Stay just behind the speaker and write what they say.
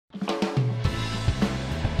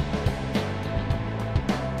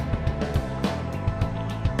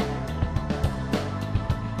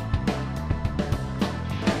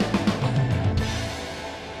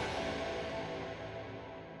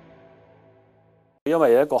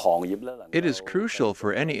It is crucial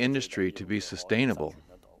for any industry to be sustainable.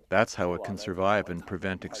 That's how it can survive and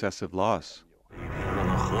prevent excessive loss.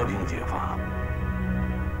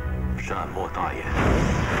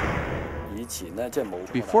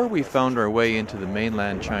 Before we found our way into the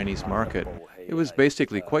mainland Chinese market, it was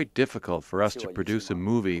basically quite difficult for us to produce a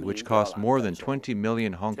movie which cost more than 20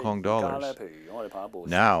 million Hong Kong dollars.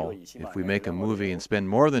 Now, if we make a movie and spend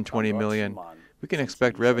more than 20 million, we can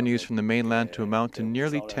expect revenues from the mainland to amount to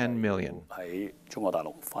nearly 10 million.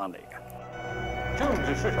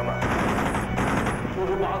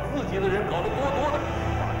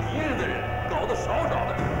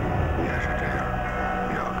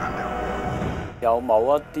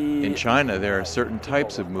 In China, there are certain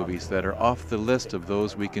types of movies that are off the list of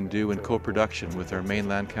those we can do in co-production with our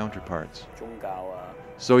mainland counterparts.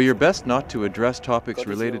 So you're best not to address topics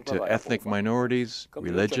related to ethnic minorities,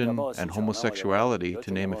 religion, and homosexuality,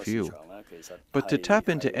 to name a few. But to tap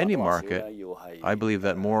into any market, I believe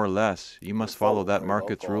that more or less you must follow that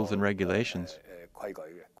market's rules and regulations.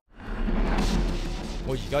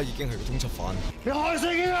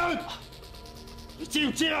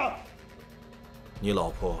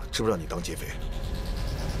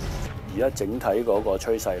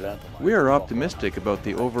 We are optimistic about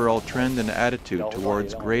the overall trend and attitude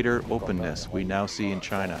towards greater openness we now see in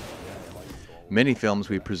China. Many films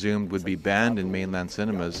we presumed would be banned in mainland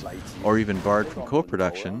cinemas or even barred from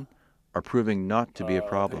co-production are proving not to be a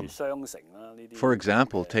problem. For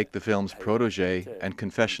example, take the films Protégé and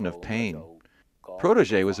Confession of Pain.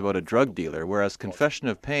 Protégé was about a drug dealer, whereas Confession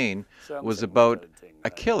of Pain was about a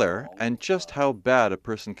killer and just how bad a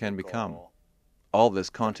person can become. All this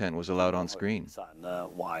content was allowed on screen.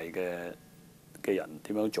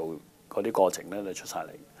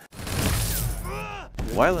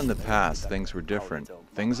 While in the past things were different,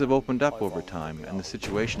 things have opened up over time and the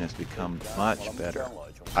situation has become much better.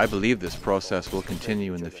 I believe this process will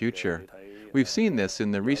continue in the future. We've seen this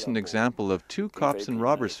in the recent example of 2 cops and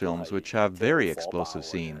robbers films which have very explosive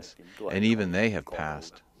scenes, and even they have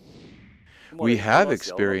passed. We have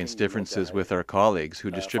experienced differences with our colleagues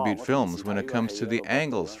who distribute films when it comes to the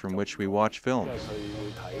angles from which we watch films.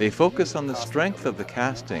 They focus on the strength of the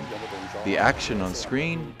casting, the action on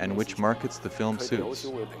screen, and which markets the film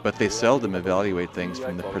suits. But they seldom evaluate things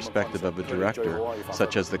from the perspective of a director,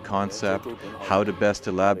 such as the concept, how to best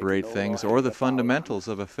elaborate things, or the fundamentals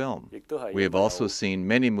of a film. We have also seen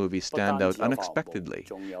many movies stand out unexpectedly.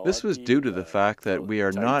 This was due to the fact that we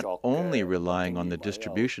are not only relying on the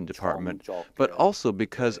distribution department, but also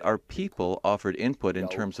because our people offered input in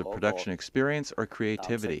terms of production experience or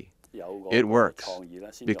creativity. It works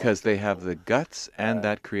because they have the guts and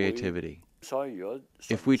that creativity.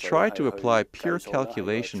 If we try to apply pure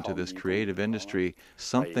calculation to this creative industry,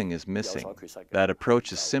 something is missing. That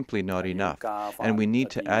approach is simply not enough, and we need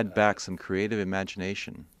to add back some creative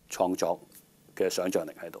imagination.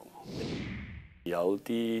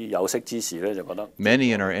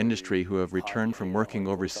 Many in our industry who have returned from working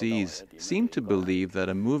overseas seem to believe that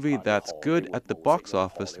a movie that's good at the box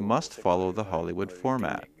office must follow the Hollywood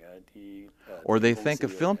format. Or they think a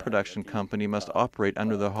film production company must operate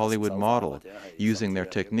under the Hollywood model, using their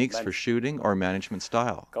techniques for shooting or management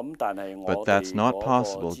style. But that's not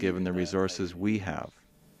possible given the resources we have.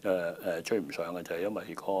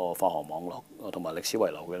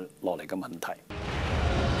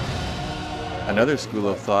 Another school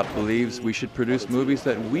of thought believes we should produce movies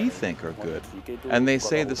that we think are good, and they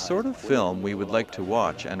say the sort of film we would like to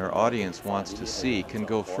watch and our audience wants to see can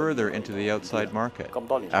go further into the outside market.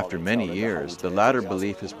 After many years, the latter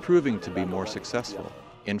belief is proving to be more successful.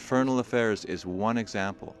 Infernal Affairs is one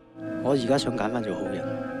example.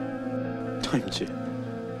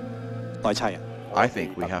 I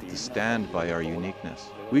think we have to stand by our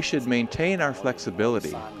uniqueness. We should maintain our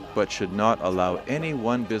flexibility, but should not allow any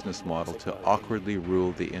one business model to awkwardly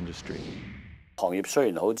rule the industry.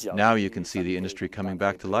 Now you can see the industry coming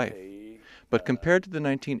back to life. But compared to the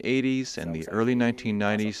 1980s and the early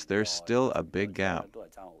 1990s, there's still a big gap.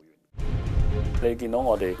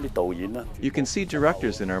 You can see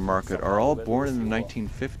directors in our market are all born in the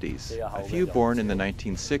 1950s, a few born in the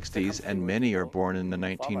 1960s, and many are born in the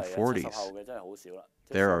 1940s.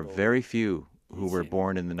 There are very few who were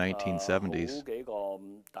born in the 1970s.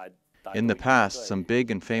 In the past, some big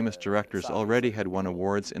and famous directors already had won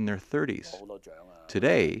awards in their 30s.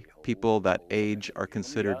 Today, people that age are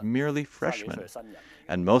considered merely freshmen,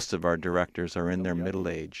 and most of our directors are in their middle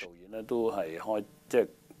age.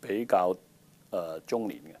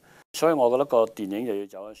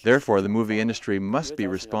 Therefore, the movie industry must be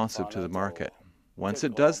responsive to the market. Once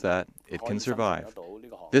it does that, it can survive.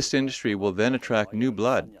 This industry will then attract new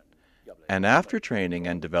blood, And after training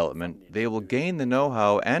and development, they will gain the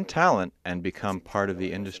know-how and talent and become part of the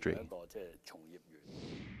industry.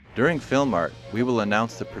 During Film Art, we will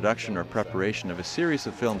announce the production or preparation of a series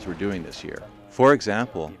of films we're doing this year. For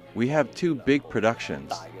example, we have two big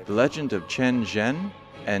productions, The Legend of Chen Zhen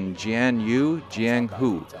and Jian Yu Jiang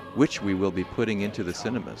Hu, which we will be putting into the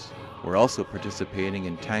cinemas. We're also participating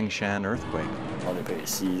in Tangshan Earthquake.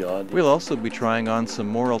 We'll also be trying on some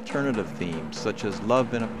more alternative themes, such as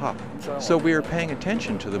love in a pup. So we are paying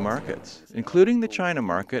attention to the markets, including the China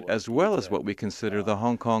market, as well as what we consider the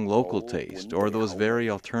Hong Kong local taste, or those very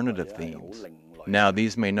alternative themes. Now,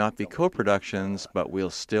 these may not be co-productions, but we'll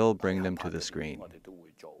still bring them to the screen.